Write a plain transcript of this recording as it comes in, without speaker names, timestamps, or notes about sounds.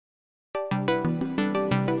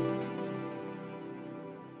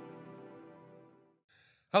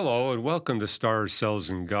Hello, and welcome to Stars, Cells,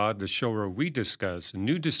 and God, the show where we discuss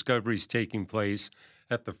new discoveries taking place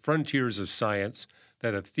at the frontiers of science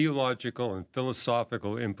that have theological and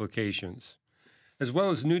philosophical implications, as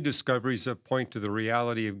well as new discoveries that point to the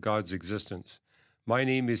reality of God's existence. My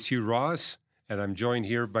name is Hugh Ross, and I'm joined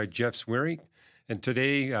here by Jeff Swearing, and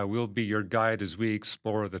today we'll be your guide as we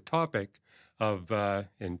explore the topic of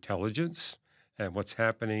intelligence and what's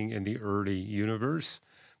happening in the early universe.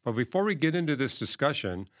 But before we get into this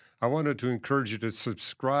discussion, I wanted to encourage you to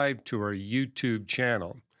subscribe to our YouTube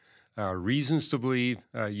channel, Reasons to Believe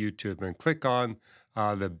YouTube, and click on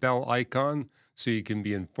the bell icon so you can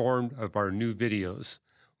be informed of our new videos.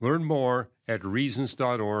 Learn more at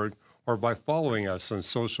reasons.org or by following us on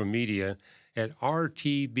social media at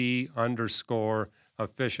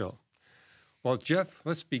RTB_official. Well, Jeff,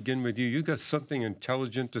 let's begin with you. You got something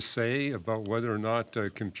intelligent to say about whether or not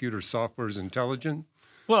computer software is intelligent?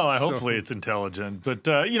 Well, hopefully it's intelligent, but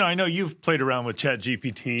I know you've played around with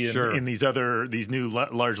ChatGPT and Sure. in these new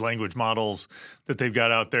large language models that they've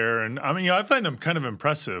got out there, and I mean, I find them kind of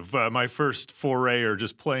impressive. My first foray or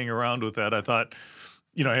just playing around with that, I thought,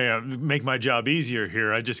 hey, make my job easier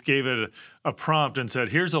here. I just gave it a prompt and said,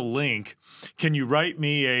 "Here's a link. Can you write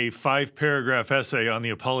me a 5-paragraph essay on the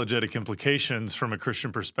apologetic implications from a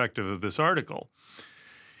Christian perspective of this article?"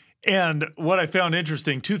 And what I found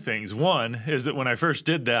interesting, two things. One is that when I first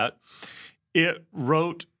did that, it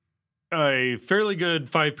wrote a fairly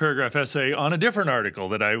good 5-paragraph essay on a different article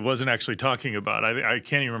that I wasn't actually talking about. I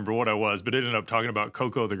can't even remember what I was, but it ended up talking about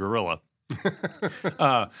Coco the gorilla.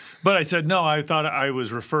 But I said, no, I thought I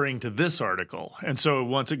was referring to this article. And so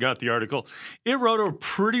once it got the article, it wrote a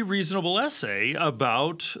pretty reasonable essay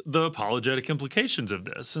about the apologetic implications of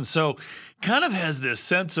this. And so kind of has this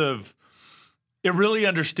sense of, it really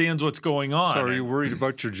understands what's going on. So are you worried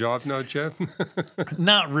about your job now, Jeff?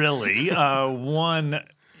 Not really. I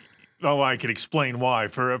could explain why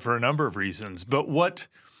for a number of reasons. But what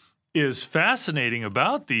is fascinating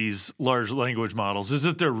about these large language models is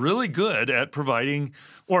that they're really good at providing,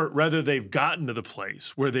 or rather they've gotten to the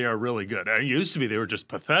place where they are really good. It used to be they were just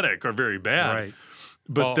pathetic or very bad. Right.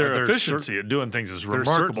 But Well, their they're efficiency at doing things is They're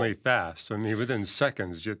remarkable. certainly fast. I mean, within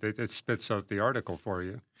seconds, it spits out the article for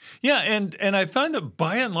you. Yeah, and I find that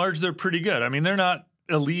by and large they're pretty good. I mean, they're not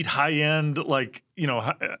elite high-end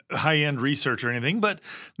high-end research or anything, but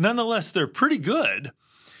nonetheless they're pretty good.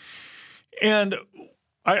 And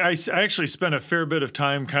I actually spent a fair bit of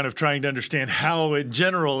time kind of trying to understand how, in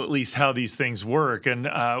general, at least how these things work. And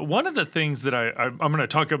one of the things that I'm going to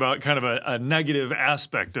talk about, kind of a negative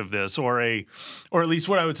aspect of this, or at least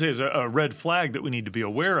what I would say is a red flag that we need to be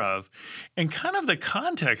aware of, and kind of the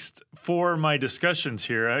context for my discussions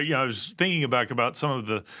here. I was thinking back about some of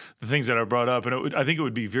the things that I brought up, and I think it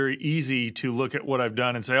would be very easy to look at what I've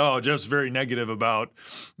done and say, oh, Jeff's very negative about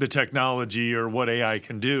the technology or what AI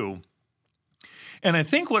can do. And I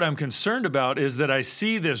think what I'm concerned about is that I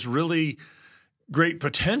see this really great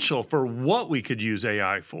potential for what we could use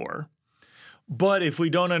AI for. But if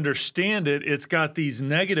we don't understand it, it's got these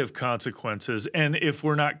negative consequences. And if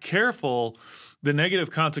we're not careful, the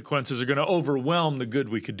negative consequences are going to overwhelm the good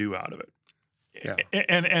we could do out of it. Yeah.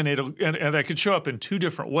 And that could show up in two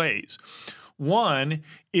different ways. One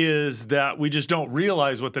is that we just don't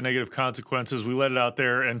realize what the negative consequences, we let it out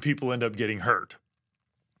there and people end up getting hurt.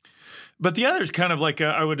 But the other is kind of like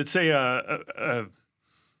I would say a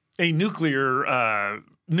nuclear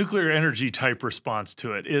energy type response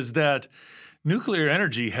to it, is that nuclear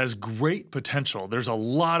energy has great potential. There's a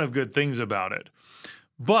lot of good things about it.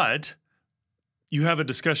 But you have a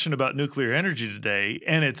discussion about nuclear energy today,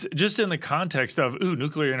 and it's just in the context of,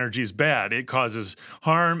 nuclear energy is bad. It causes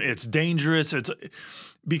harm. It's dangerous. It's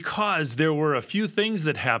because there were a few things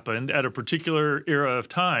that happened at a particular era of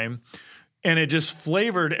time, and it just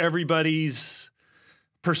flavored everybody's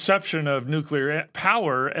perception of nuclear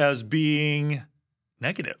power as being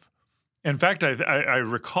negative. In fact, I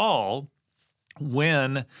recall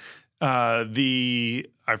when I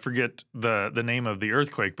forget the name of the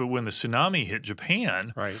earthquake, but when the tsunami hit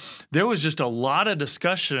Japan, Right. there was just a lot of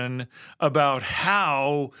discussion about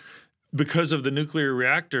how, because of the nuclear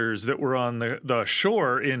reactors that were on the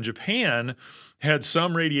shore in Japan, had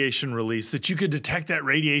some radiation release, that you could detect that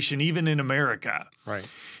radiation even in America. Right.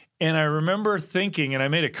 And I remember thinking, and I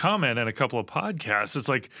made a comment in a couple of podcasts, it's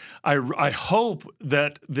like, I hope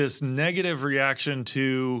that this negative reaction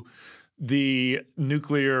to the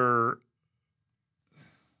nuclear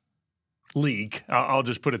leak, I'll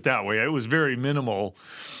just put it that way, it was very minimal,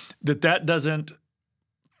 that doesn't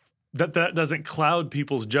that doesn't cloud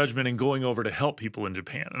people's judgment in going over to help people in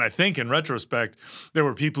Japan. And I think in retrospect, there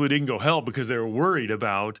were people who didn't go help because they were worried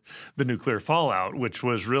about the nuclear fallout, which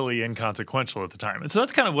was really inconsequential at the time. And so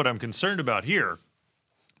that's kind of what I'm concerned about here,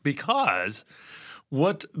 because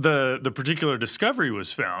what the particular discovery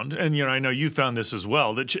was found, and I know you found this as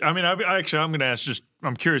well. I'm going to ask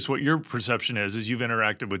I'm curious what your perception is as you've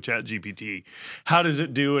interacted with ChatGPT. How does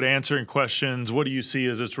it do at answering questions? What do you see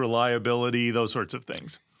as its reliability? Those sorts of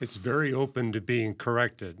things. It's very open to being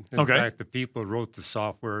corrected. In fact, the people who wrote the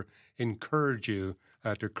software encourage you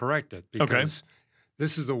to correct it, because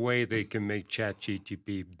this is the way they can make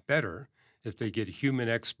ChatGPT better. If they get human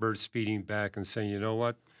experts feeding back and saying, you know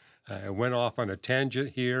what, I went off on a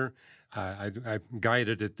tangent here. I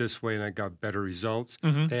guided it this way and I got better results.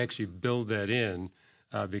 They actually build that in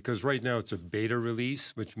because right now it's a beta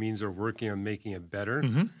release, which means they're working on making it better.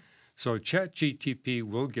 So ChatGPT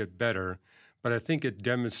will get better, but I think it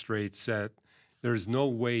demonstrates that there's no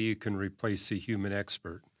way you can replace a human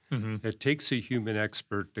expert. It takes a human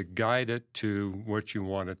expert to guide it to what you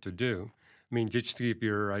want it to do. I mean, just to give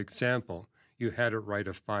your example, you had it write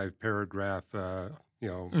a 5-paragraph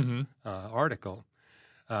article.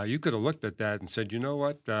 You could have looked at that and said, you know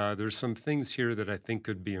what, there's some things here that I think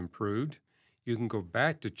could be improved. You can go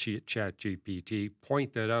back to ChatGPT,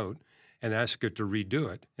 point that out, and ask it to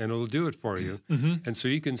redo it, and it'll do it for you. And so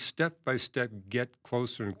you can step by step get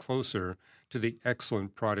closer and closer to the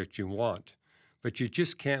excellent product you want. But you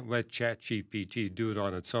just can't let ChatGPT do it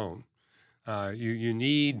on its own. You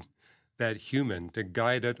need that human to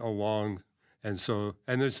guide it along. And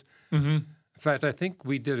there's, in fact, I think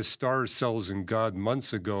we did a Stars, Cells, and God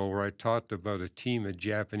months ago where I talked about a team of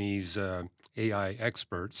Japanese AI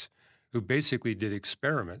experts who basically did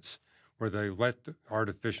experiments where they let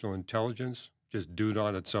artificial intelligence just do it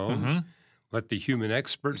on its own, let the human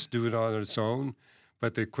experts do it on its own,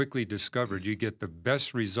 but they quickly discovered you get the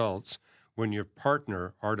best results when you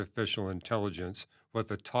partner artificial intelligence with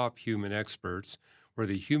the top human experts, where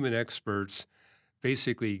the human experts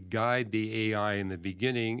basically guide the AI in the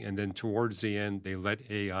beginning, and then towards the end, they let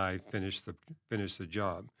AI finish the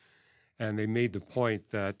job. And they made the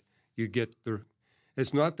point that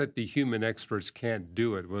it's not that the human experts can't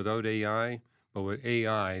do it without AI, but with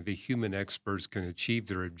AI, the human experts can achieve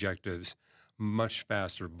their objectives much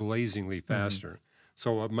faster, blazingly faster.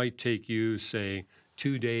 So it might take you, say,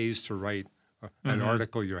 2 days to write an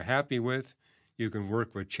article you're happy with. You can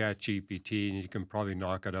work with ChatGPT, and you can probably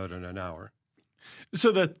knock it out in an hour.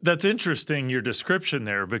 So that's interesting, your description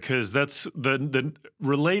there, because that's the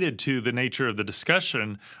related to the nature of the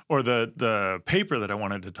discussion or the paper that I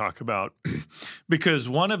wanted to talk about. Because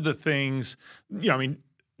one of the things,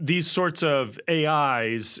 these sorts of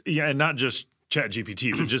AIs, and not just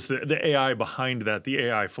ChatGPT, but just the AI behind that, the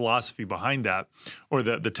AI philosophy behind that, or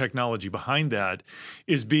the technology behind that,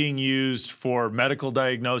 is being used for medical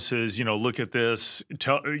diagnosis. Look at this.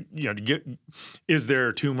 Is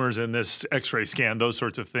there tumors in this X-ray scan? Those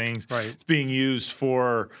sorts of things. Right. It's being used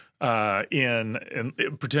for in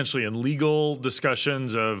potentially in legal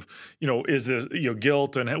discussions of is this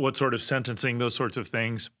guilt and what sort of sentencing, those sorts of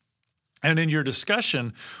things. And in your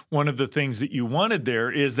discussion, one of the things that you wanted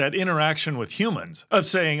there is that interaction with humans of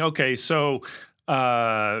saying, okay, so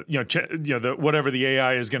whatever the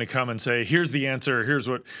AI is going to come and say, here's the answer, here's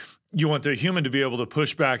what you want the human to be able to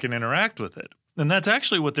push back and interact with it. And that's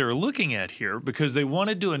actually what they were looking at here, because they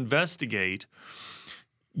wanted to investigate,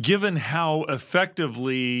 given how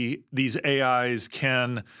effectively these AIs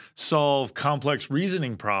can solve complex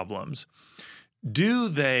reasoning problems, do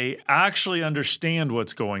they actually understand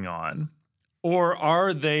what's going on, or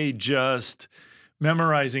are they just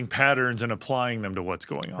memorizing patterns and applying them to what's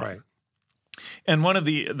going on? Right. And one of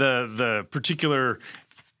the particular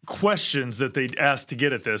questions that they asked to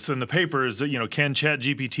get at this in the paper is, can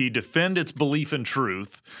ChatGPT defend its belief in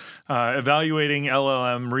truth, evaluating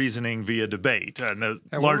LLM reasoning via debate and the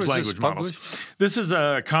large language models? This is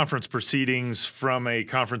a conference proceedings from a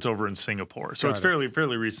conference over in Singapore, so it's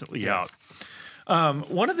fairly recently out.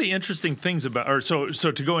 One of the interesting things so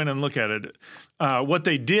to go in and look at it, what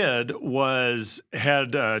they did was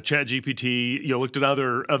had ChatGPT, looked at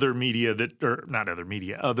other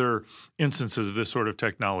media other instances of this sort of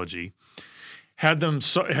technology, had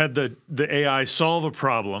the AI solve a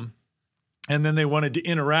problem, and then they wanted to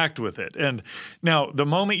interact with it. And now, the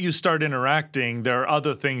moment you start interacting, there are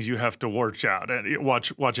other things you have to watch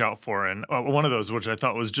out for. And one of those, which I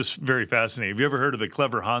thought was just very fascinating. Have you ever heard of the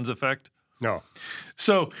clever Hans effect? No.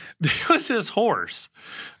 So there was this horse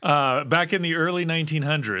back in the early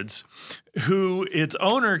 1900s who its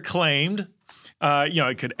owner claimed,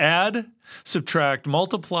 it could add subtract,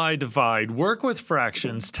 multiply, divide, work with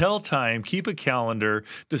fractions, tell time, keep a calendar,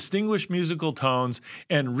 distinguish musical tones,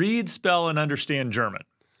 and read, spell, and understand German.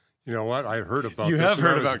 You know what? I heard about You this have when I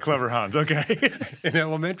heard was about Clever Hans, okay. in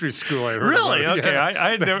elementary school. I heard Really? about it. Okay.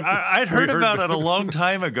 Yeah. I'd heard about it a long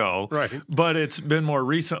time ago, Right. but it's been more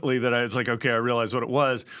recently that I was like, okay, I realized what it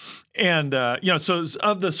was. And, so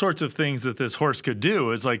of the sorts of things that this horse could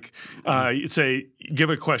do is like, say,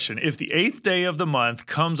 give a question. If the 8th day of the month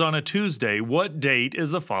comes on a Tuesday, what date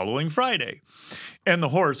is the following Friday? And the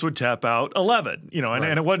horse would tap out 11,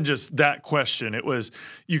 and it wasn't just that question. It was,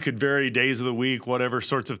 you could vary days of the week, whatever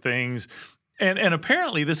sorts of things. And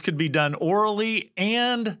apparently this could be done orally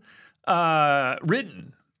and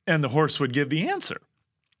written, and the horse would give the answer.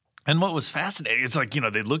 And what was fascinating, it's like,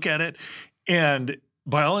 they'd look at it, and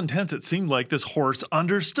by all intents, it seemed like this horse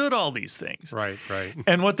understood all these things. Right.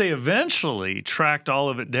 And what they eventually tracked all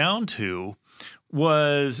of it down to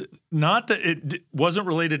was not that it wasn't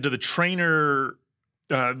related to the trainer,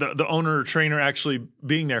 the owner or trainer actually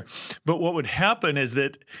being there, but what would happen is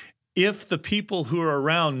that if the people who are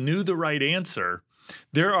around knew the right answer,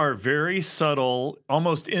 there are very subtle,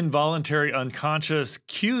 almost involuntary, unconscious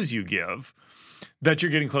cues you give that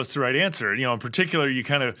you're getting close to the right answer. In particular, you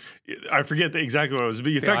kind of, I forget exactly what it was,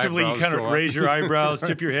 but effectively you kind of raise your eyebrows,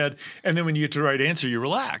 tip your head, and then when you get to the right answer, you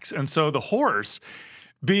relax. And so the horse,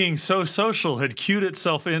 being so social, had cued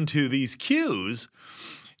itself into these cues,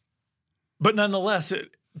 but nonetheless,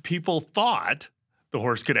 people thought the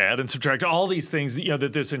horse could add and subtract all these things,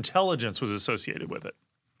 that this intelligence was associated with it.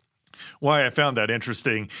 Why I found that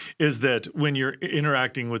interesting is that when you're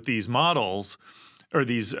interacting with these models or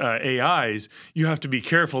these AIs, you have to be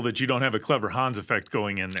careful that you don't have a Clever Hans effect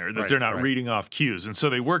going in there, that they're not reading off cues. And so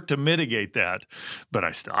they work to mitigate that. But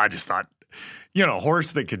I just thought, a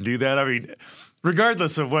horse that can do that, I mean,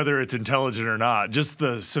 regardless of whether it's intelligent or not, just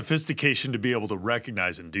the sophistication to be able to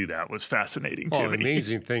recognize and do that was fascinating to me. The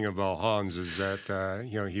amazing thing about Hans is that,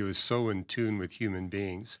 he was so in tune with human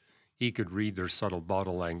beings. He could read their subtle body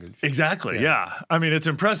language. Exactly, yeah. I mean, it's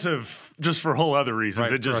impressive just for whole other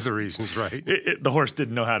reasons. Right, for other reasons, right. The horse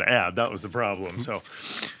didn't know how to add. That was the problem.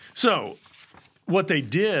 So what they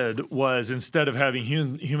did was, instead of having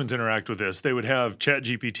humans interact with this, they would have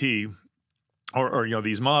ChatGPT or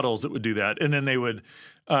these models that would do that, and then they would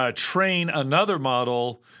train another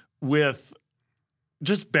model with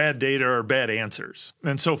just bad data or bad answers.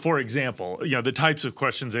 And so, for example, the types of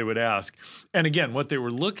questions they would ask, and again, what they were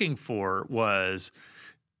looking for was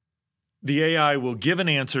the AI will give an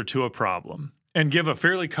answer to a problem and give a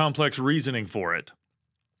fairly complex reasoning for it.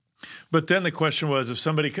 But then the question was, if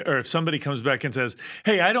somebody comes back and says,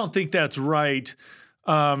 "Hey, I don't think that's right.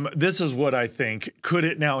 This is what I think. Could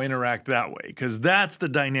it now interact that way?" Because that's the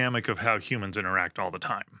dynamic of how humans interact all the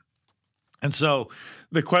time. And so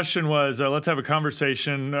the question was, let's have a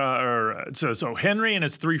conversation. So Henry and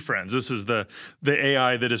his 3 friends. This is the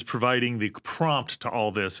AI that is providing the prompt to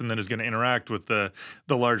all this, and then is going to interact with the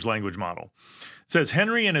large language model. It says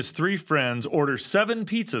Henry and his 3 friends order 7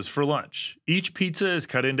 pizzas for lunch. Each pizza is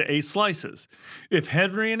cut into 8 slices. If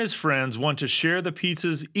Henry and his friends want to share the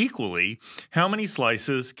pizzas equally, how many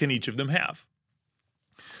slices can each of them have?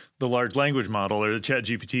 The large language model, or the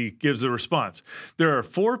ChatGPT, gives a response. There are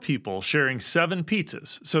 4 people sharing 7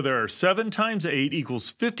 pizzas, so there are 7 times 8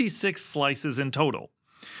 equals 56 slices in total.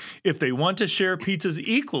 If they want to share pizzas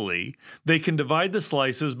equally, they can divide the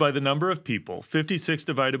slices by the number of people. 56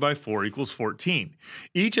 divided by 4 equals 14.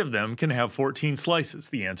 Each of them can have 14 slices.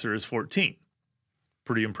 The answer is 14.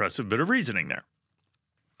 Pretty impressive bit of reasoning there.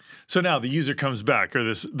 So now the user comes back, or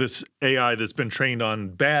this AI that's been trained on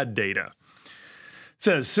bad data. It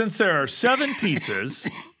says, since there are 7 pizzas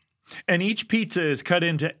and each pizza is cut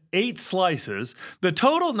into 8 slices, the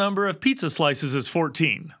total number of pizza slices is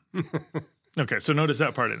 14. Okay, so notice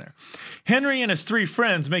that part in there. Henry and his 3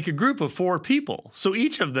 friends make a group of 4 people, so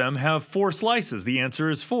each of them have 4 slices. The answer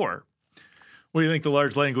is 4. What do you think the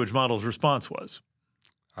large language model's response was?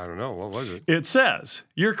 I don't know. What was it? It says,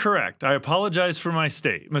 "You're correct. I apologize for my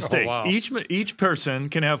mistake. Oh, wow. Each person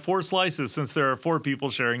can have 4 slices since there are 4 people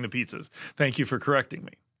sharing the pizzas. Thank you for correcting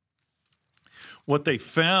me." What they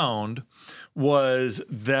found was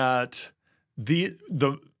that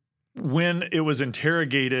when it was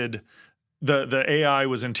interrogated, the AI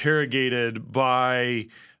was interrogated by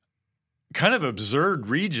kind of absurd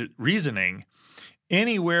reasoning.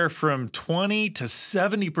 Anywhere from 20 to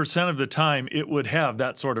 70% of the time, it would have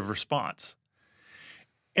that sort of response.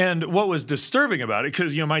 And what was disturbing about it,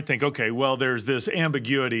 because you might think, okay, well, there's this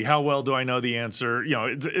ambiguity. How well do I know the answer?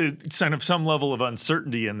 It's kind of some level of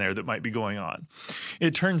uncertainty in there that might be going on.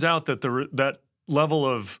 It turns out that that level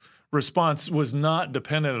of response was not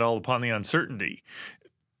dependent at all upon the uncertainty.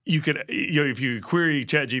 You could, if you query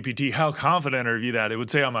ChatGPT, how confident are you that? It would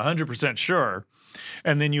say, I'm 100% sure.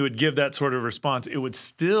 And then you would give that sort of response. It would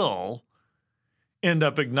still end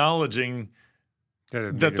up acknowledging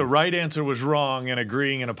that the right answer was wrong and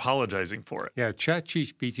agreeing and apologizing for it. Yeah,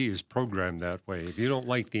 ChatGPT is programmed that way. If you don't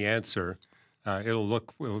like the answer, it'll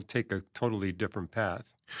take a totally different path.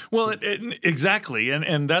 Well, exactly,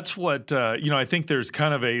 and that's what I think there's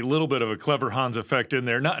kind of a little bit of a clever Hans effect in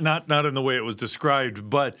there. Not in the way it was described,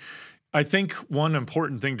 but I think one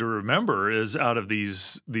important thing to remember is out of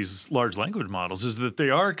these large language models is that they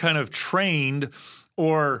are kind of trained,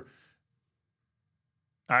 or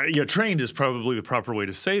trained is probably the proper way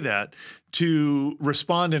to say that, to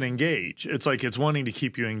respond and engage. It's like it's wanting to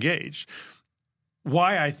keep you engaged.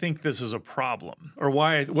 Why I think this is a problem, or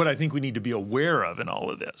what I think we need to be aware of in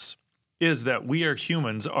all of this, is that we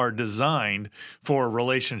humans are designed for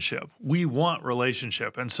relationship. We want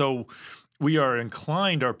relationship. And so we are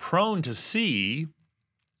prone to see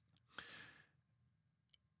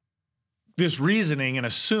this reasoning and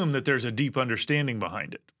assume that there's a deep understanding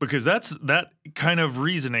behind it. Because that kind of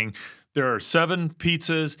reasoning. There are 7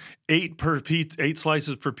 pizzas, 8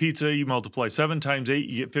 slices per pizza. You multiply 7 times 8,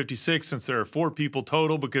 you get 56. Since there are 4 people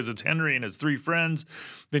total, because it's Henry and his 3 friends,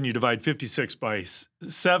 then you divide 56 by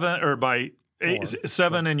 7 or by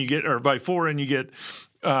 7, and you get, or by 4, and you get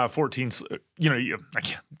 14. I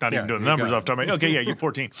can't not even doing the numbers off the top of my head. Okay, you get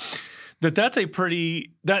 14. That's a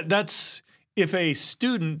pretty that's if a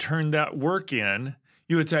student turned that work in,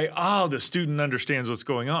 you would say, the student understands what's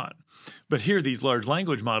going on. But here, these large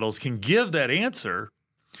language models can give that answer,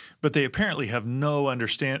 but they apparently have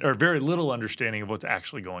very little understanding of what's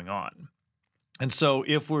actually going on. And so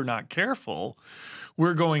if we're not careful,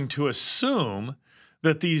 we're going to assume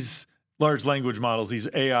that these large language models, these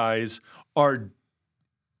AIs, are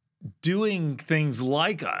doing things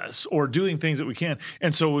like us or doing things that we can.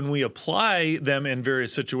 And so when we apply them in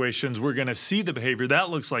various situations, we're going to see the behavior. That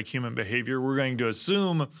looks like human behavior. We're going to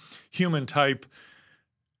assume human type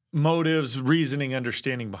motives, reasoning,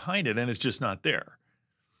 understanding behind it, and it's just not there.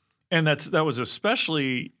 And that was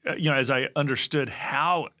especially, as I understood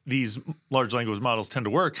how these large language models tend to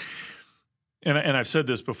work. And I've said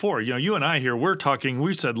this before, you and I here,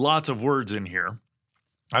 we've said lots of words in here.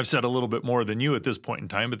 I've said a little bit more than you at this point in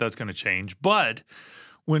time, but that's going to change. But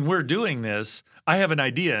when we're doing this, I have an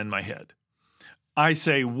idea in my head. I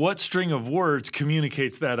say, what string of words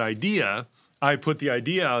communicates that idea? I put the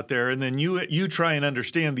idea out there, and then you try and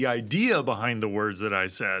understand the idea behind the words that I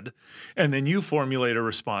said, and then you formulate a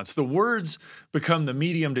response. The words become the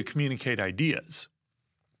medium to communicate ideas.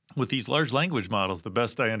 With these large language models, the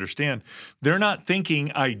best I understand, they're not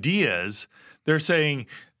thinking ideas. They're saying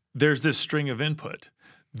there's this string of input.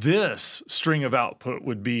 This string of output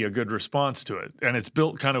would be a good response to it. And it's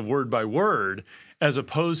built kind of word by word, as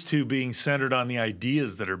opposed to being centered on the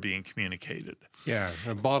ideas that are being communicated. Yeah,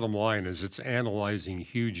 the bottom line is it's analyzing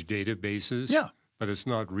huge databases, but it's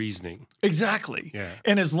not reasoning. Exactly. Yeah.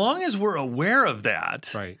 And as long as we're aware of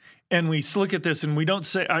that, right, and we look at this and we don't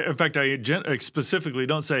say, in fact, I specifically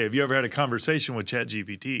don't say, have you ever had a conversation with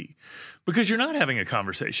ChatGPT? Because you're not having a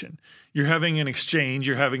conversation. You're having an exchange,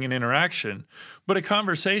 you're having an interaction. But a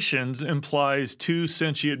conversation implies 2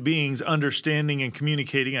 sentient beings understanding and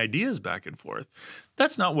communicating ideas back and forth.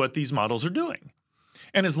 That's not what these models are doing.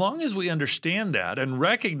 And as long as we understand that and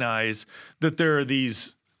recognize that there are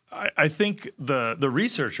these, I think the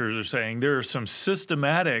researchers are saying there are some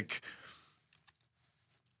systematic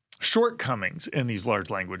shortcomings in these large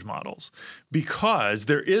language models because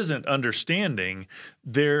there isn't understanding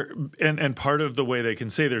there. And part of the way they can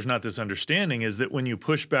say there's not this understanding is that when you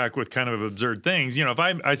push back with kind of absurd things, if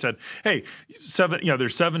I said, hey,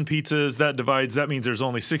 there's 7 pizzas, that means there's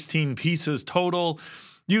only 16 pieces total.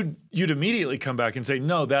 You'd immediately come back and say,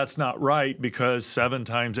 no, that's not right because 7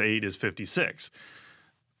 times 8 is 56.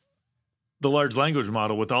 The large language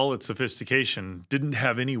model, with all its sophistication, didn't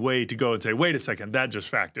have any way to go and say, wait a second, that just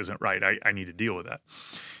fact isn't right. I need to deal with that.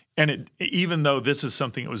 And even though this is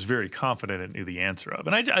something it was very confident it knew the answer of.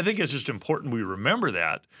 And I think it's just important we remember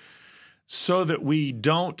that so that we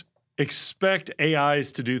don't expect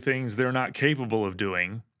AIs to do things they're not capable of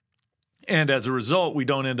doing. And as a result, we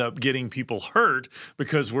don't end up getting people hurt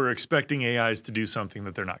because we're expecting AIs to do something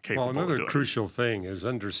that they're not capable of doing. Well, another crucial thing is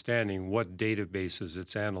understanding what databases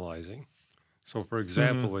it's analyzing. So, for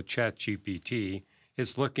example, with ChatGPT,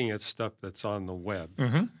 it's looking at stuff that's on the web.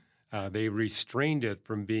 They restrained it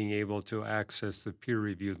from being able to access the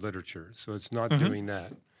peer-reviewed literature, so it's not doing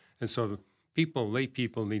that. And so lay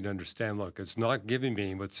people need to understand, look, it's not giving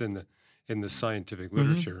me what's in in the scientific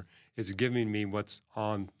literature. It's giving me what's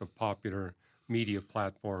on the popular media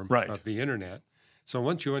platform of the internet. So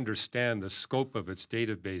once you understand the scope of its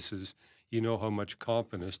databases, you know how much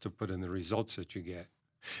confidence to put in the results that you get.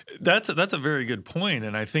 That's a very good point,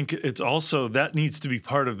 and I think it's also that needs to be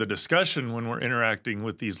part of the discussion when we're interacting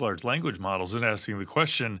with these large language models and asking the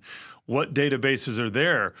question, what databases are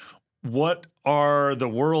there? What are the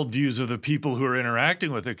worldviews of the people who are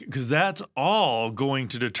interacting with it? Because that's all going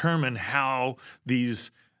to determine how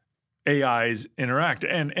these AIs interact.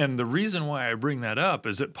 And the reason why I bring that up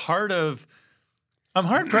is that I'm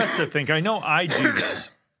hard-pressed to think, I know I do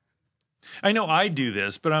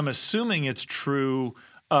this, but I'm assuming it's true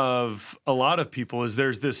of a lot of people, is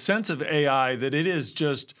there's this sense of AI that it is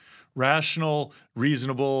just rational,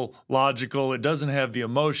 reasonable, logical. It doesn't have the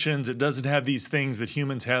emotions. It doesn't have these things that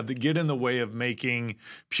humans have that get in the way of making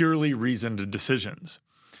purely reasoned decisions.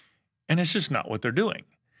 And it's just not what they're doing.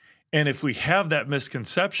 And if we have that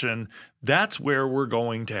misconception, that's where we're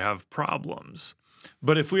going to have problems.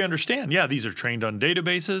 But if we understand, these are trained on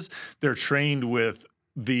databases, they're trained with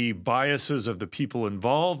the biases of the people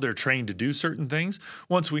involved, they're trained to do certain things.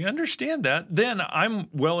 Once we understand that, then I'm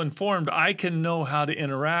well informed. I can know how to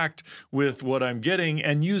interact with what I'm getting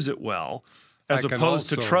and use it well, as opposed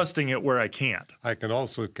to trusting it where I can't. I can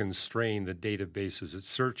also constrain the databases it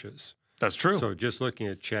searches. That's true. So just looking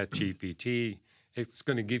at ChatGPT, it's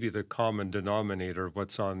going to give you the common denominator of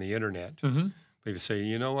what's on the internet. If you say,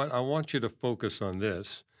 you know what, I want you to focus on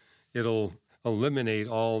this, it'll eliminate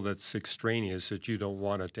all that's extraneous that you don't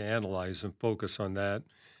want it to analyze and focus on that,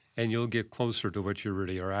 and you'll get closer to what you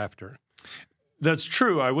really are after. That's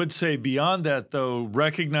true. I would say beyond that, though,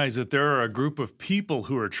 recognize that there are a group of people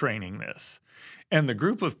who are training this. And the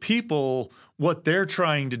group of people, what they're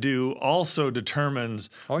trying to do also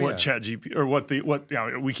determines what ChatGPT,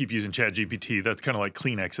 or we keep using ChatGPT. That's kind of like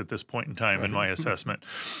Kleenex at this point in time in my assessment.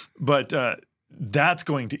 But that's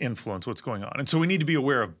going to influence what's going on. And so we need to be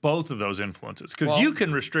aware of both of those influences, because you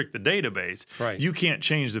can restrict the database. You can't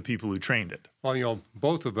change the people who trained it. Well,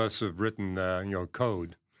 both of us have written,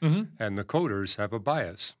 code, and the coders have a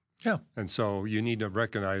bias. And so you need to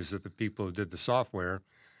recognize that the people who did the software,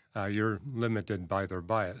 you're limited by their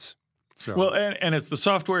bias. So. Well, and it's the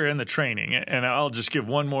software and the training. And I'll just give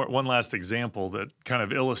one last example that kind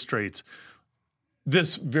of illustrates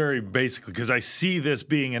this very basically, because I see this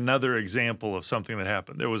being another example of something that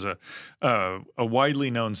happened. There was a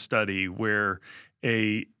widely known study where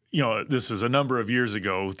this is a number of years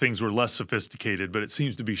ago, things were less sophisticated, but it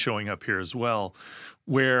seems to be showing up here as well,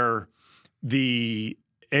 where the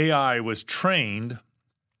AI was trained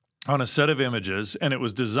on a set of images, and it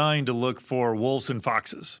was designed to look for wolves and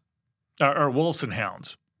foxes, or wolves and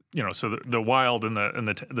hounds, so the wild and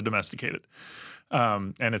the domesticated.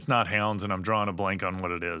 And it's not hounds, and I'm drawing a blank on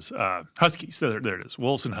what it is. Huskies, there it is,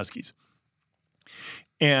 wolves and huskies.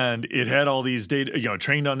 And it had all these data,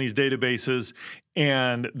 trained on these databases,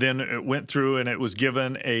 and then it went through and it was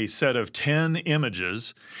given a set of 10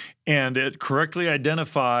 images, and it correctly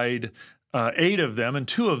identified 8 of them, and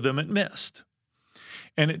 2 of them it missed.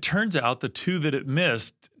 And it turns out the 2 that it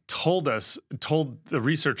missed told the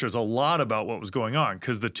researchers a lot about what was going on,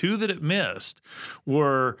 because the 2 that it missed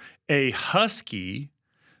were a husky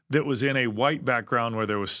that was in a white background where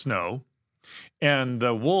there was snow, and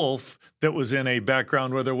the wolf that was in a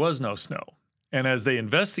background where there was no snow. And as they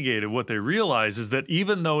investigated, what they realized is that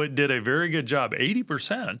even though it did a very good job,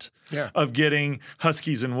 80% of getting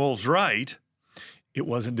huskies and wolves right, it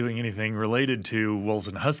wasn't doing anything related to wolves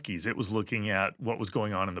and huskies. It was looking at what was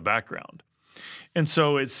going on in the background. And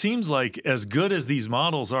so it seems like, as good as these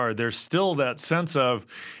models are, there's still that sense of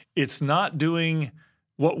it's not doing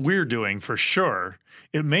what we're doing for sure.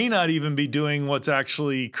 It may not even be doing what's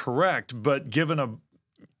actually correct, but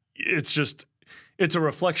it's a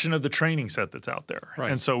reflection of the training set that's out there.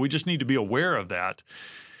 And so we just need to be aware of that,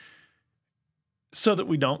 so that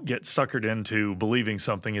we don't get suckered into believing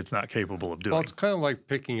something it's not capable of doing. Well, it's kind of like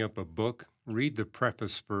picking up a book. Read the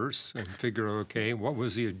preface first and figure, okay, what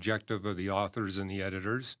was the objective of the authors and the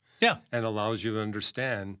editors? And allows you to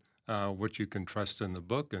understand what you can trust in the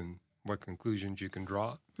book and what conclusions you can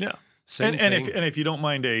draw. And if you don't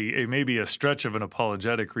mind maybe a stretch of an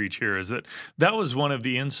apologetic reach here, is that was one of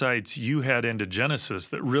the insights you had into Genesis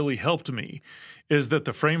that really helped me, is that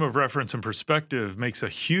the frame of reference and perspective makes a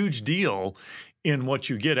huge deal in what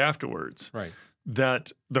you get afterwards.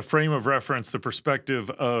 That the frame of reference, the perspective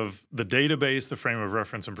of the database, the frame of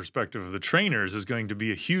reference and perspective of the trainers is going to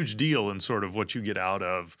be a huge deal in sort of what you get out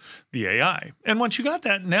of the AI. And once you got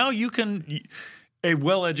that, now a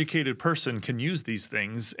well-educated person can use these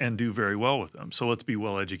things and do very well with them. So let's be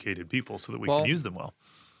well-educated people so that we can use them well.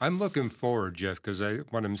 I'm looking forward, Jeff, because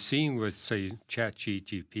what I'm seeing with, say,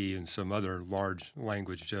 ChatGPT and some other large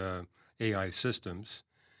language AI systems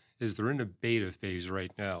is they're in a beta phase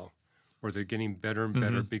right now where they're getting better and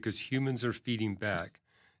better because humans are feeding back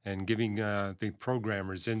and giving the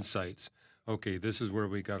programmers insights. Okay, this is where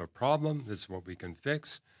we got a problem. This is what we can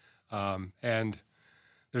fix. And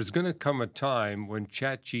there's going to come a time when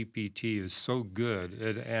ChatGPT is so good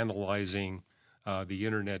at analyzing the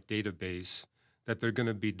internet database that they're going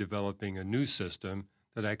to be developing a new system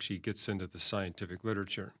that actually gets into the scientific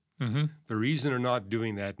literature. The reason they're not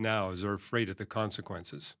doing that now is they're afraid of the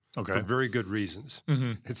consequences for very good reasons.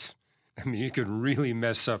 I mean, you can really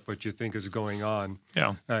mess up what you think is going on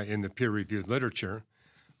in the peer-reviewed literature.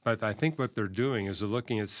 But I think what they're doing is they're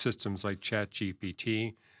looking at systems like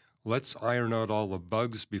ChatGPT. Let's iron out all the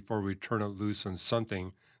bugs before we turn it loose on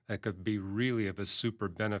something that could be really of a super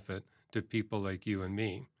benefit to people like you and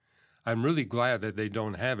me. I'm really glad that they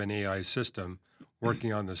don't have an AI system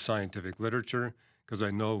working on the scientific literature because I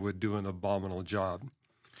know it would do an abominable job.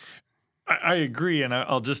 I agree, and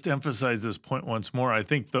I'll just emphasize this point once more. I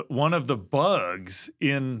think that one of the bugs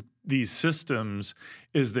in these systems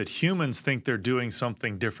is that humans think they're doing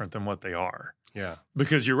something different than what they are. Yeah,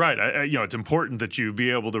 because you're right. It's important that you be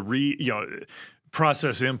able to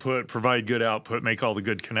process input, provide good output, make all the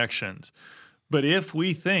good connections. But if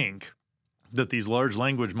we think that these large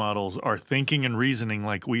language models are thinking and reasoning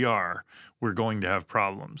like we are, we're going to have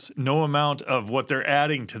problems. No amount of what they're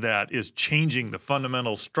adding to that is changing the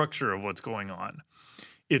fundamental structure of what's going on.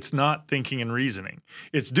 It's not thinking and reasoning.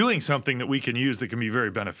 It's doing something that we can use that can be very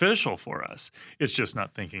beneficial for us. It's just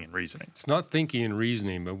not thinking and reasoning. It's not thinking and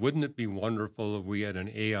reasoning, but wouldn't it be wonderful if we had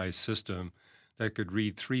an AI system that could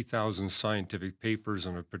read 3,000 scientific papers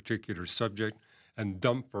on a particular subject and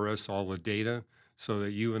dump for us all the data so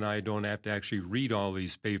that you and I don't have to actually read all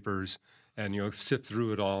these papers and sift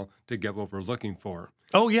through it all to get what we're looking for.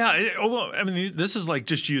 Oh, yeah. I mean, this is like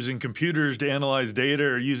just using computers to analyze data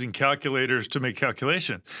or using calculators to make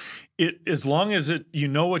calculation. As long as you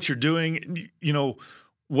know what you're doing, you know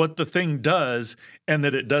what the thing does, and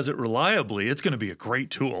that it does it reliably, it's going to be a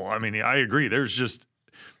great tool. I mean, I agree. There's just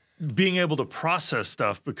being able to process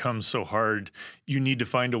stuff becomes so hard. You need to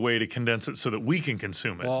find a way to condense it so that we can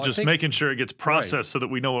consume it. Well, just making sure it gets processed so that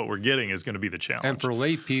we know what we're getting is going to be the challenge. And for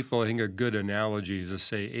lay people, I think a good analogy is to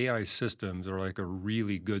say AI systems are like a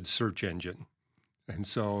really good search engine. And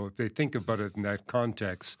so if they think about it in that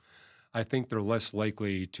context, I think they're less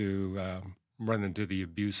likely to run into the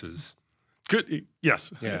abuses. Good.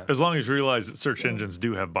 Yes. Yeah. As long as you realize that search engines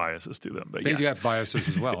do have biases to them. But they do have biases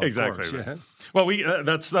as well. Exactly. Of course, yeah. Well,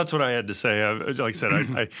 that's what I had to say. Like I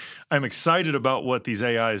said, I'm excited about what these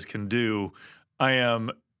AIs can do. I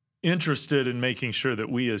am interested in making sure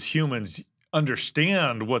that we as humans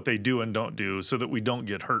understand what they do and don't do so that we don't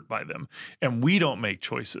get hurt by them. And we don't make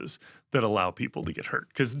choices that allow people to get hurt.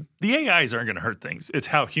 Because the AIs aren't going to hurt things. It's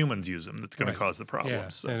how humans use them that's going to cause the problems. Yeah.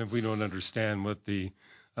 So. And if we don't understand what the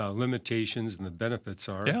limitations and the benefits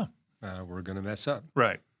are, we're going to mess up.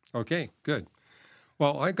 Right. Okay, good.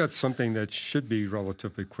 Well, I got something that should be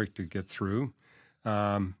relatively quick to get through.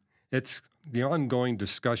 It's the ongoing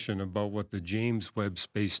discussion about what the James Webb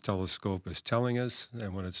Space Telescope is telling us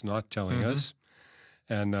and what it's not telling us.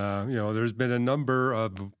 And, there's been a number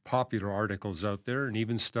of popular articles out there and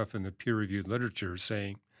even stuff in the peer-reviewed literature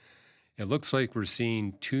saying it looks like we're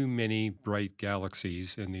seeing too many bright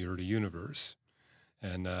galaxies in the early universe.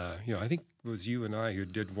 And, I think it was you and I who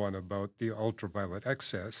did one about the ultraviolet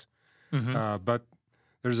excess. But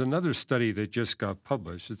there's another study that just got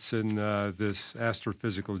published. It's in this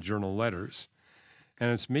astrophysical journal Letters. And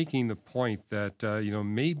it's making the point that,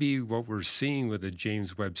 maybe what we're seeing with the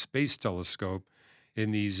James Webb Space Telescope in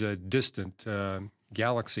these distant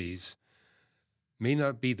galaxies may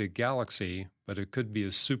not be the galaxy, but it could be a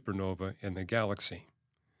supernova in the galaxy.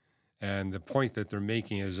 And the point that they're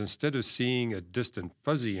making is instead of seeing a distant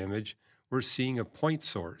fuzzy image, we're seeing a point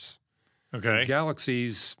source. Okay. And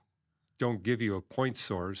galaxies don't give you a point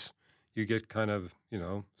source. You get kind of,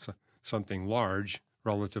 something large,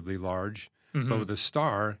 relatively large. But with a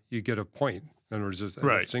star, you get a point. In other words,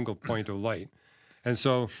 a single point of light. And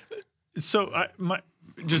so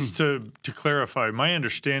just to clarify, my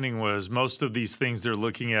understanding was most of these things they're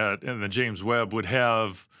looking at in the James Webb would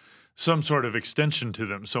have some sort of extension to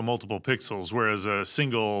them, so multiple pixels, whereas a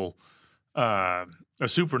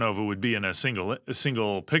supernova would be in a single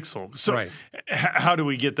pixel. So how do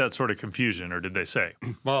we get that sort of confusion, or did they say?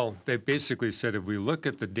 Well, they basically said if we look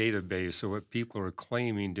at the database of what people are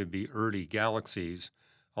claiming to be early galaxies,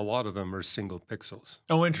 a lot of them are single pixels.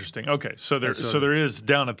 Oh, interesting. Okay, so there is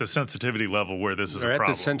down at the sensitivity level where this is a They're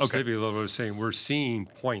problem. at the sensitivity level, we're saying we're seeing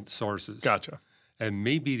point sources. Gotcha. And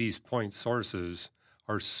maybe these point sources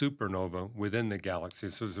are supernova within the galaxy.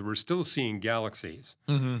 So we're still seeing galaxies,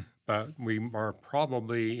 but we are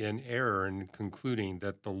probably in error in concluding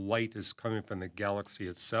that the light is coming from the galaxy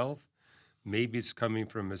itself. Maybe it's coming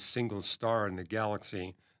from a single star in the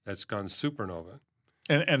galaxy that's gone supernova.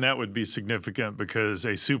 And that would be significant because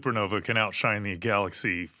a supernova can outshine the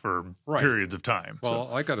galaxy for periods of time.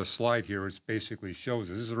 Well, I got a slide here which basically shows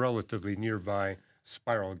this. This is a relatively nearby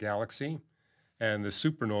spiral galaxy, and the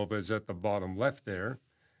supernova is at the bottom left there.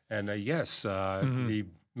 And the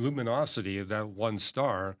luminosity of that one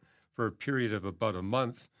star for a period of about a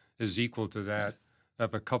month is equal to that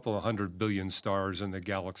of a couple of 100 billion stars in the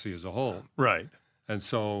galaxy as a whole. Right. And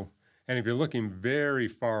if you're looking very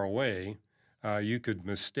far away, you could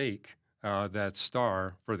mistake that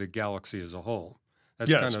star for the galaxy as a whole.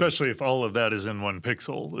 That's especially if all of that is in one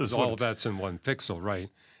pixel. All of that's in one pixel, right?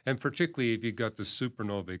 And particularly if you got the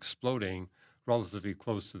supernova exploding relatively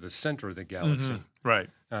close to the center of the galaxy. Right.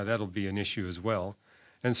 That'll be an issue as well.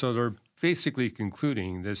 And so they're basically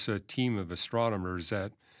concluding, this team of astronomers,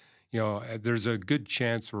 that there's a good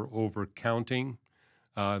chance we're overcounting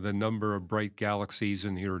the number of bright galaxies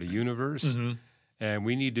in the early universe. And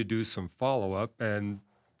we need to do some follow-up. And,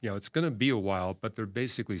 it's going to be a while, but they're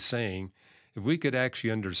basically saying if we could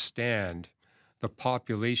actually understand the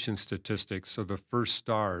population statistics of the first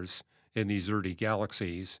stars in these early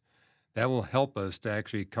galaxies, that will help us to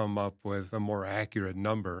actually come up with a more accurate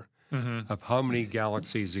number of how many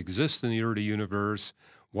galaxies exist in the early universe,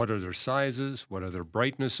 what are their sizes, what are their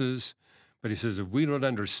brightnesses. But he says if we don't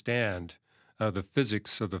understand the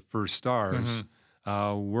physics of the first stars,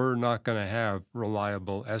 we're not going to have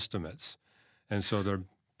reliable estimates. And so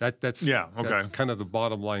that's kind of the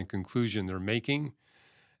bottom line conclusion they're making.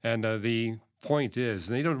 And the point is,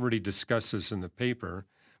 and they don't really discuss this in the paper,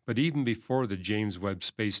 but even before the James Webb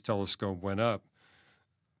Space Telescope went up,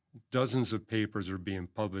 dozens of papers are being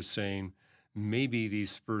published saying maybe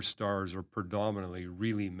these first stars are predominantly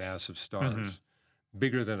really massive stars,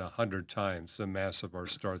 bigger than 100 times the mass of our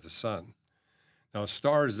star, the sun. Now,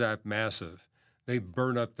 stars that massive, they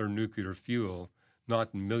burn up their nuclear fuel, not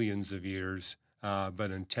in millions of years,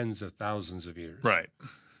 but in tens of thousands of years. Right.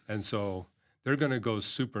 And so they're going to go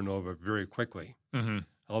supernova very quickly.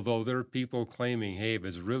 Although there are people claiming, hey, if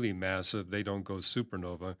it's really massive, they don't go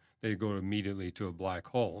supernova. They go immediately to a black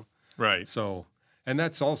hole. Right. So, and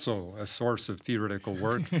that's also a source of theoretical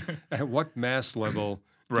work. At what mass level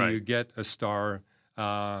do you get a star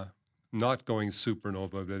not going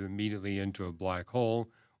supernova, but immediately into a black hole?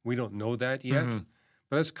 We don't know that yet.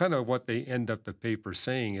 But that's kind of what they end up the paper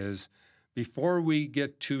saying is, before we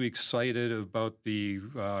get too excited about the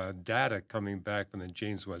data coming back from the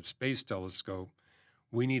James Webb Space Telescope,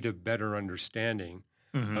 we need a better understanding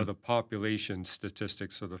of the population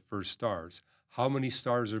statistics of the first stars. How many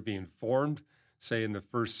stars are being formed, say, in the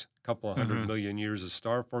first couple of 100 million years of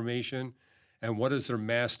star formation, and what is their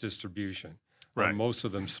mass distribution? Are most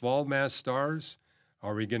of them small mass stars?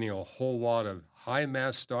 Are we getting a whole lot of high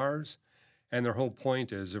mass stars? And their whole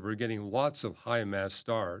point is, if we're getting lots of high mass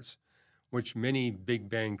stars, which many Big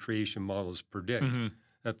Bang creation models predict,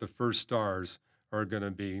 that the first stars are going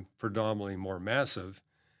to be predominantly more massive.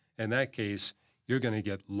 In that case, you're going to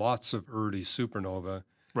get lots of early supernova,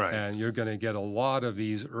 and you're going to get a lot of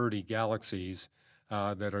these early galaxies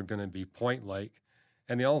that are going to be point-like.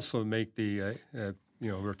 And they also make the,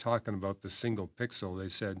 we're talking about the single pixel. They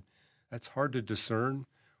said that's hard to discern.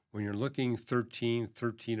 When you're looking 13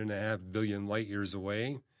 and a half billion light years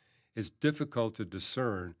away, it's difficult to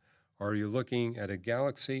discern. Are you looking at a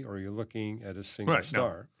galaxy or are you looking at a single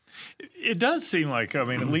star? No. It does seem like, at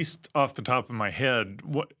least off the top of my head,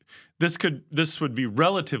 this would be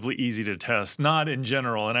relatively easy to test, not in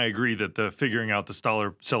general. And I agree that the figuring out the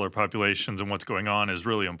stellar populations and what's going on is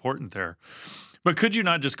really important there. But could you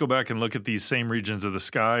not just go back and look at these same regions of the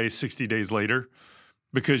sky 60 days later?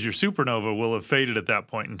 Because your supernova will have faded at that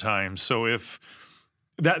point in time. So if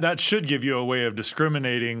that should give you a way of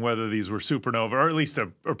discriminating whether these were supernova, or at least a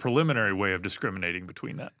preliminary way of discriminating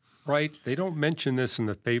between that. Right. They don't mention this in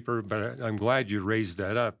the paper, but I'm glad you raised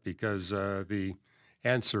that up because the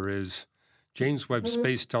answer is James Webb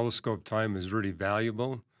Space Telescope time is really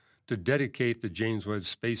valuable. To dedicate the James Webb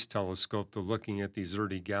Space Telescope to looking at these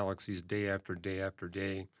early galaxies day after day after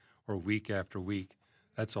day or week after week,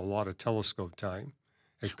 that's a lot of telescope time.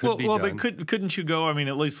 It could be done. But couldn't you go,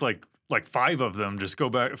 at least like 5 of them, just go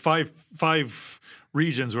back, five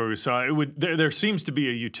regions where we saw it would, there seems to be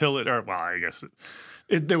a utility, or, well, I guess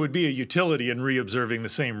there would be a utility in re-observing the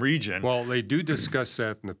same region. Well, they do discuss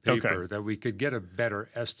that in the paper, that we could get a better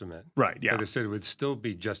estimate. Right, yeah. But they said it would still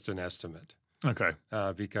be just an estimate. Okay.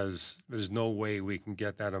 Because there's no way we can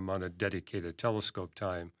get that amount of dedicated telescope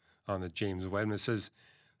time on the James Webb. And it says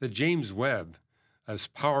the James Webb, as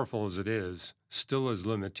powerful as it is, still has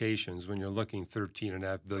limitations when you're looking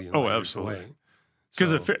 13.5 billion light-years away.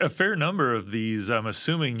 Because a fair number of these, I'm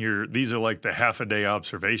assuming these are like the half-a-day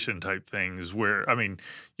observation type things where, I mean,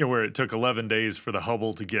 where it took 11 days for the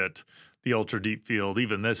Hubble to get the ultra-deep field.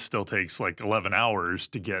 Even this still takes like 11 hours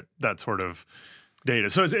to get that sort of data.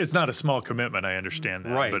 So it's not a small commitment, I understand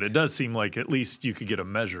that. Right. But it does seem like at least you could get a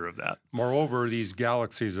measure of that. Moreover, these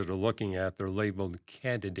galaxies that are looking at, they're labeled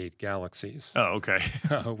candidate galaxies. Oh, okay.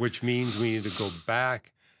 Which means we need to go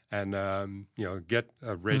back and get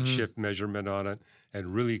a redshift measurement on it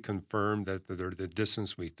and really confirm that they're the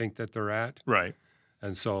distance we think that they're at. Right.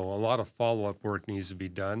 And so a lot of follow-up work needs to be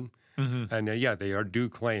done. And they do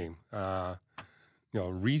claim,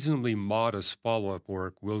 reasonably modest follow-up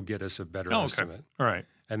work will get us a better estimate. All right.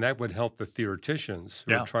 And that would help the theoreticians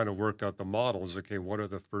who are trying to work out the models. Okay, what are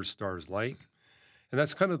the first stars like? And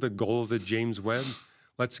that's kind of the goal of the James Webb.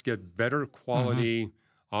 Let's get better quality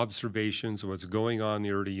observations of what's going on in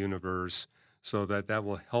the early universe so that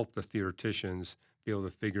will help the theoreticians be able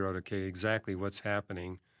to figure out, okay, exactly what's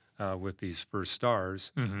happening with these first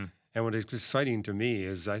stars. And what is exciting to me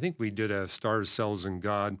is I think we did a Stars, Cells, and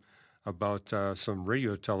God about some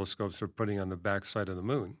radio telescopes they're putting on the backside of the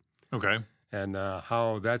moon. Okay. And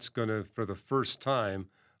how that's going to, for the first time,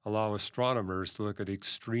 allow astronomers to look at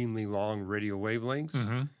extremely long radio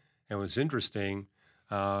wavelengths. And what's interesting,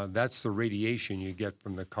 that's the radiation you get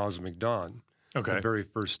from the cosmic dawn, the very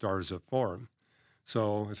first stars that form.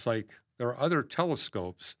 So it's like there are other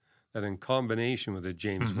telescopes that in combination with the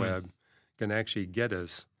James Webb can actually get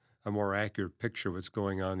us a more accurate picture of what's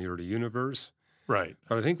going on in the early universe. Right.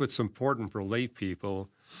 But I think what's important for lay people,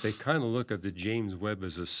 they kind of look at the James Webb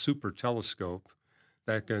as a super telescope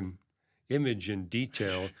that can image in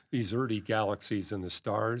detail these early galaxies and the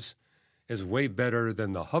stars. Is way better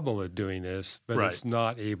than the Hubble at doing this, but it's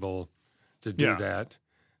not able to do that.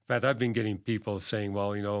 In fact, I've been getting people saying,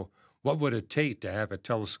 well, what would it take to have a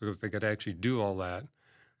telescope that could actually do all that?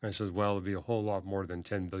 And I said, well, it'd be a whole lot more than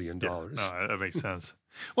 $10 billion. No, that makes sense.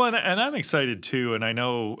 Well, and I'm excited too. And I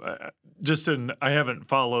know I haven't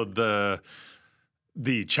followed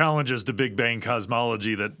the challenges to Big Bang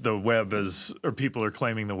cosmology that the Webb or people are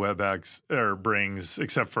claiming the Webb brings,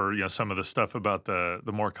 except for some of the stuff about the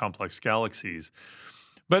more complex galaxies.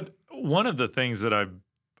 But one of the things that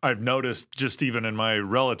I've noticed just even in my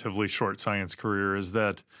relatively short science career is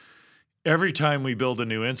that every time we build a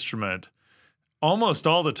new instrument, almost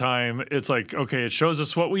all the time it's like, okay, it shows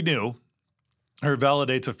us what we knew, or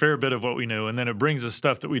validates a fair bit of what we knew, and then it brings us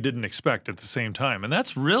stuff that we didn't expect at the same time. And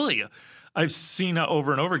that's really I've seen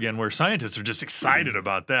over and over again where scientists are just excited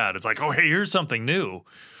about that. It's like, oh, hey, here's something new.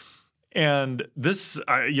 And this,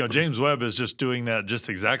 James Webb is just doing that just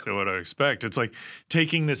exactly what I expect. It's like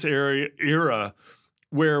taking this era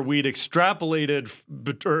where we'd extrapolated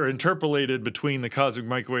or interpolated between the cosmic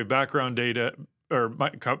microwave background data or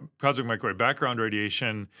cosmic microwave background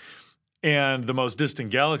radiation and the most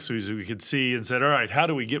distant galaxies we could see and said, all right, how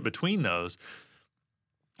do we get between those?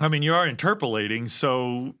 I mean, you are interpolating,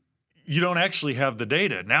 so you don't actually have the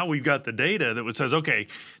data. Now we've got the data that says, okay,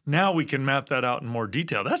 now we can map that out in more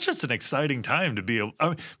detail. That's just an exciting time to be able,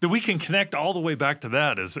 that we can connect all the way back to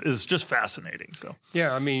that is just fascinating. So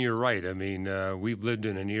yeah, I mean, you're right. I mean, we've lived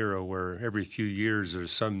in an era where every few years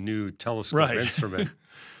there's some new telescope instrument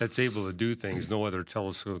that's able to do things no other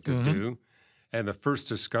telescope could do. And the first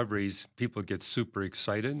discoveries, people get super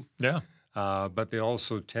excited. Yeah. But they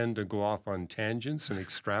also tend to go off on tangents and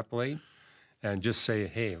extrapolate and just say,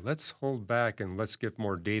 hey, let's hold back and let's get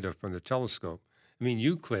more data from the telescope. I mean,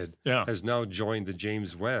 Euclid has now joined the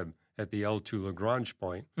James Webb at the L2 Lagrange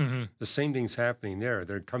point. The same thing's happening there.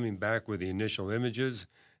 They're coming back with the initial images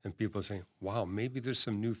and people are saying, wow, maybe there's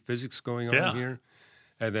some new physics going on here.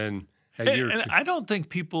 And then and I don't think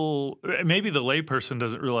people, maybe the layperson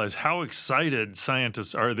doesn't realize how excited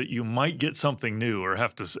scientists are that you might get something new or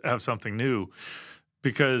have to have something new.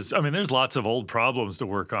 Because, I mean, there's lots of old problems to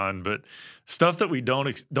work on, but stuff that we don't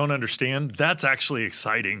understand, that's actually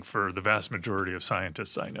exciting for the vast majority of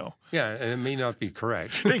scientists I know. Yeah, and it may not be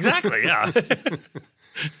correct. Exactly, yeah.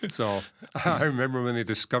 So I remember when they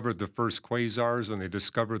discovered the first quasars, when they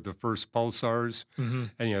discovered the first pulsars,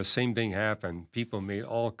 and, same thing happened. People made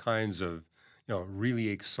all kinds of, really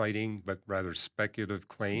exciting but rather speculative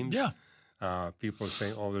claims. Yeah. People are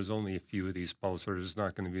saying, oh, there's only a few of these pulsars. There's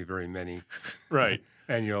not going to be very many. Right.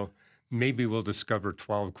 And, Maybe we'll discover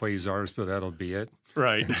 12 quasars, but that'll be it.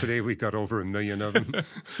 Right. And today we got over 1 million of them.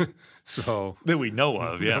 So That we know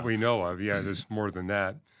of, yeah. that we know of. Yeah, there's more than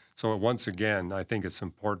that. So once again, I think it's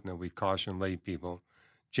important that we caution lay people.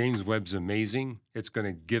 James Webb's amazing. It's going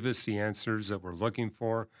to give us the answers that we're looking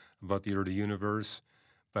for about the early universe,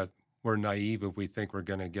 but we're naive if we think we're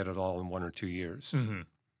going to get it all in 1 or 2 years. Mm-hmm.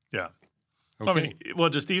 Yeah. Okay. I mean, well,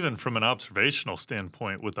 just even from an observational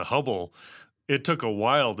standpoint with the Hubble, it took a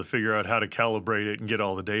while to figure out how to calibrate it and get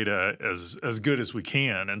all the data as good as we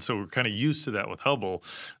can. And so we're kind of used to that with Hubble.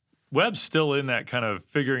 Webb's still in that kind of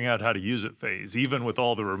figuring out how to use it phase, even with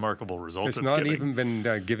all the remarkable results It's not even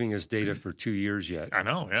been giving us data for 2 years yet. I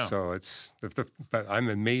know, yeah. So but I'm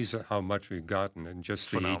amazed at how much we've gotten in just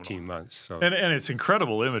Phenomenal. the 18 months. So And it's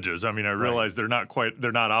incredible images. I mean, I realize they're not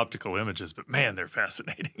optical images, but man, they're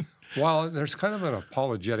fascinating. well, there's kind of an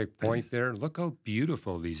apologetic point there. Look how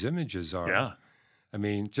beautiful these images are. Yeah. I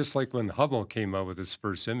mean, just like when Hubble came out with his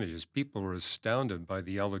first images, people were astounded by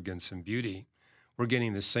the elegance and beauty. We're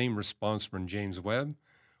getting the same response from James Webb.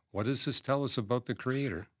 What does this tell us about the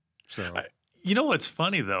Creator? So, you know what's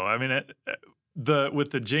funny though? I mean,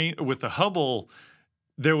 with the Hubble,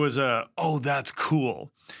 there was that's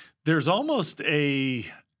cool. There's almost a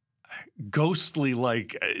ghostly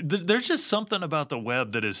there's just something about the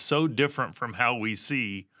Webb that is so different from how we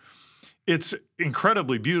see. It's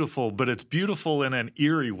incredibly beautiful, but it's beautiful in an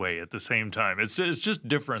eerie way at the same time. It's just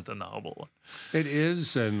different than the Hubble one. it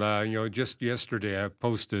is, and just yesterday I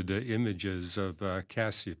posted images of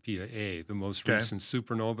Cassiopeia A, the most recent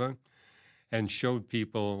supernova, and showed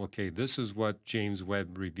people, okay, this is what James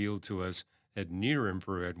Webb revealed to us at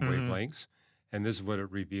near-infrared wavelengths, and this is what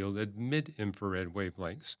it revealed at mid-infrared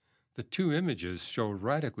wavelengths. The two images show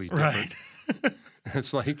radically different. Right.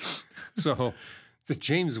 It's like, so the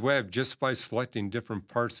James Webb, just by selecting different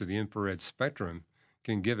parts of the infrared spectrum,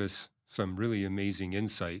 can give us some really amazing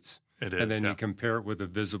insights. It is, and then you compare it with the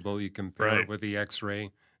visible, you compare it with the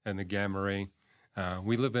X-ray and the gamma ray.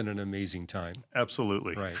 We live in an amazing time.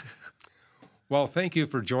 Absolutely. Right. Well, thank you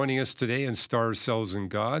for joining us today in Stars, Cells, and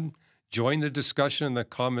God. Join the discussion in the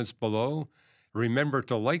comments below. Remember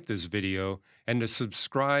to like this video and to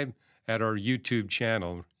subscribe at our YouTube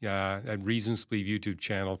channel, at Reasons to Believe YouTube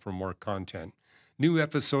channel for more content. New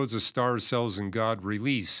episodes of Stars, Cells, and God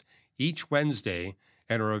release each Wednesday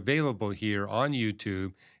and are available here on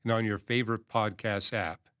YouTube and on your favorite podcast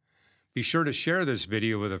app. Be sure to share this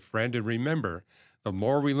video with a friend, and remember, the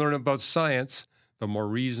more we learn about science, the more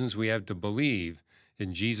reasons we have to believe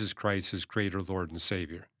in Jesus Christ as Creator, Lord, and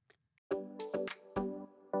Savior.